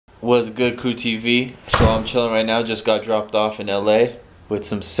Was good, QrewTV? So I'm chilling right now. Just got dropped off in LA with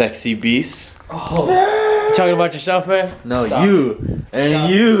some sexy beasts. Oh, you talking about yourself, man? No, Stop. you and Stop.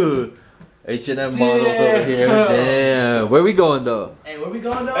 You. H&M models over here. Damn. Where we going though? Hey, where we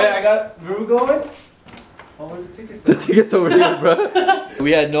going though? Hey, where we going? Oh, where's the tickets? The tickets over here, bro.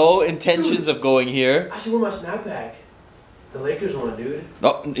 We had no intentions of going here. I should wear my snapback. The Lakers one, dude.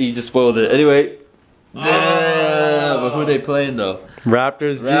 Oh, you just spoiled it. Anyway. Damn. But who they playing though?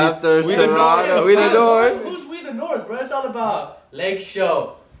 Raptors, We the North. We the North. Who's we the North, bro? It's all about Lake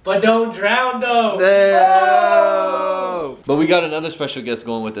Show. But don't drown though. Damn. But we got another special guest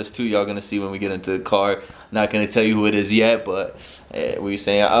going with us too. Y'all gonna see when we get into the car. Not gonna tell you who it is yet, but what you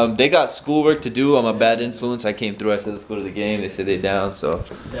saying? They got schoolwork to do. I'm a bad influence. I came through. I said let's go to the game. They said they down. So.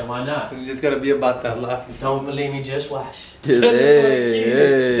 Yeah, why not? So you just gotta be about that life. Don't believe me, just watch.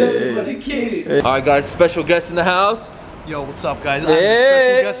 Hey. All right, guys. Special guest in the house. Yo, what's up, guys? I'm the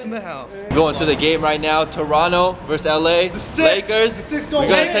special guest in the house. Going to the game right now. Toronto versus LA. Lakers. The six We're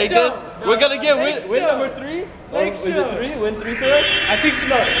gonna take this. We're gonna get win number 3. Is it 3? Win 3 for us? I think so.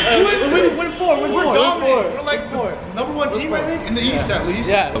 Win 4. We're dominating. We're like the #1 team, I think, in the East at least.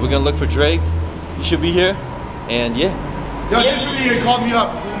 Yeah. We're gonna look for Drake. He should be here. And yeah. Yo, he should be here. He called me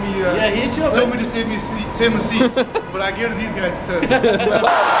up. Told me, yeah, he hit you up. Told me to save him a seat. But I gave it to these guys instead. There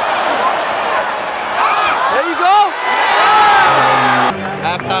you go.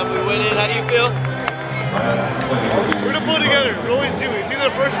 Halftime, we win it. How do you feel? We're gonna pull together. We always do. It's either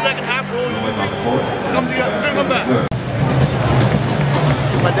the first or second half. We're always losing. We'll come together. We're gonna come back.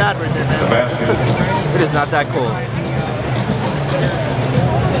 My dad right there, man. It is not that cold.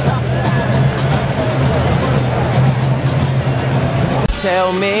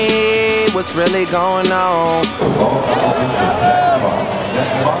 Tell me what's really going on.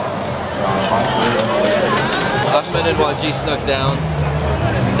 Ahmed and YG snuck down.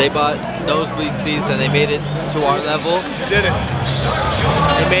 They bought nosebleed seats and they made it to our level. Did it.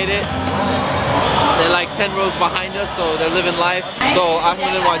 They made it. They're like 10 rows behind us, so they're living life. So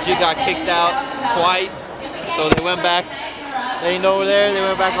Ahmed and YG got kicked out twice. So they went back. They ain't over there. They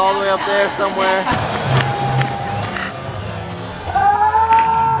went back all the way up there somewhere.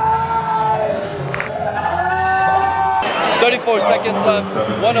 34 seconds left,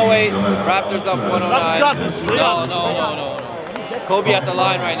 108, Raptors up 109. No. Kobe at the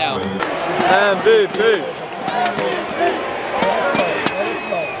line right now. MVP.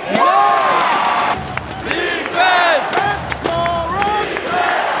 Defense! Oh!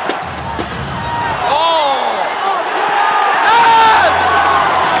 Yes!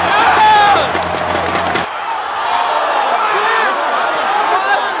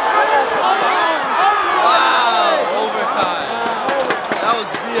 Yes! Wow, overtime. That was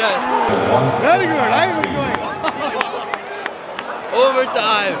BS. Very good. I'm enjoying it.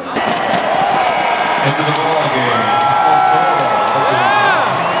 Overtime. Into the ball game.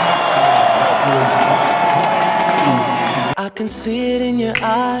 I can see it in your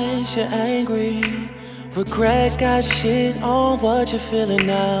eyes, you're angry. Regret got shit on what you're feeling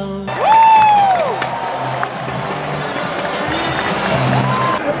now.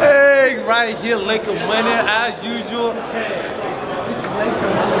 Hey, right here, Laker winning as usual.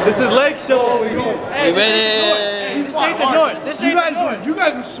 This is Lake Show. Hey, We win it. This ain't the North. This ain't the North. You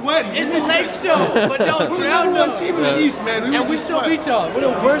guys are sweating. It's the Lake Show, but don't We're the drown #1 team in the Yeah. East, man. And we still beat y'all. We're the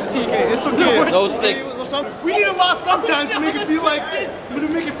worst team. It's okay. No 6. We need a loss sometimes to make it feel like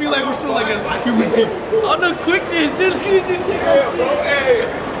we're still like a human being. On the quickness, this is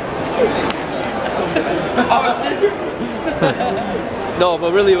No,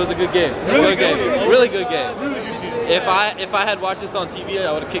 but really, it was a good game. Really good game. Really good game. If I had watched this on TV,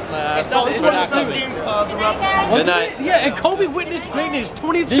 I would have kicked my ass. This is for one of not the best coming. games the Raptors. Good night. Yeah, and Kobe witnessed greatness.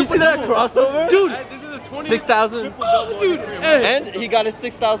 20. Did you see that crossover? Dude. 6,000. Oh, dude. Hey. And he got his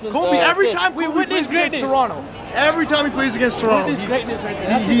 6,000. Kobe, every assist. time We Kobe witness plays against greatness. Toronto, every time he plays against Toronto, Witness greatness right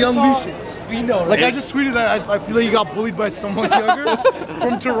there. he unleashes. We know, right? Like I just tweeted that I feel like he got bullied by someone younger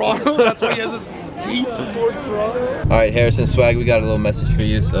from Toronto. That's why he has this hate towards Toronto. All right, Harrison Swag, we got a little message for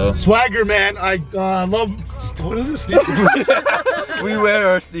you. So Swagger, man, I love. What is this? Sneakers? we wear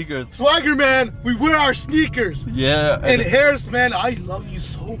our sneakers. Swagger, man, we wear our sneakers. Yeah. And Harris, man, I love you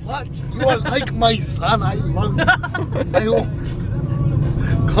so much. You are like my son. I love you. I hope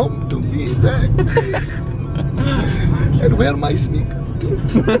come to me, man. And wear my sneakers too.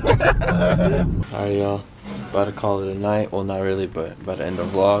 All right, y'all. About to call it a night. Well, not really, but about to end the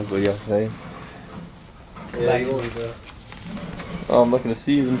vlog. What y'all say? Come back to me, bro. Oh, I'm not gonna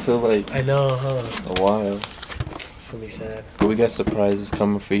see you until like I know, huh? a while. It's gonna be sad. But we got surprises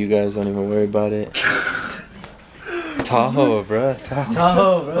coming for you guys. Don't even worry about it. Tahoe, bro.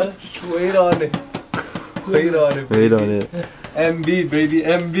 Tahoe, bro. Just wait on it. Wait on it. Wait on it. MB, baby,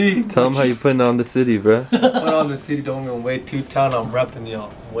 MB. Tell them how you putting on the city, bro. Put on the city, don't even wait 2 town. I'm repping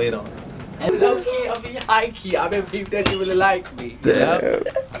y'all. Wait on it. And low key, I'm being high key. I been peeped that you really like me. Damn.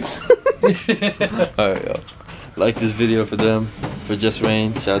 Alright, y'all. Like this video for them, for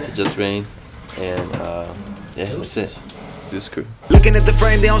JusReign. Shout out to JusReign. And yeah, what's this? This crew. Looking at the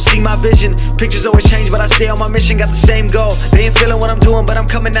frame, they don't see my vision. Pictures always change, but I stay on my mission. Got the same goal. They ain't feeling what I'm doing, but I'm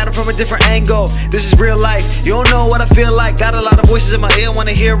coming at it from a different angle. This is real life. You don't know what I feel like. Got a lot of voices in my ear,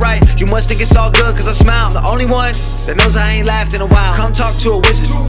 wanna hear right. You must think it's all good, cause I smile. I'm the only one that knows I ain't laughed in a while. Come talk to a wizard.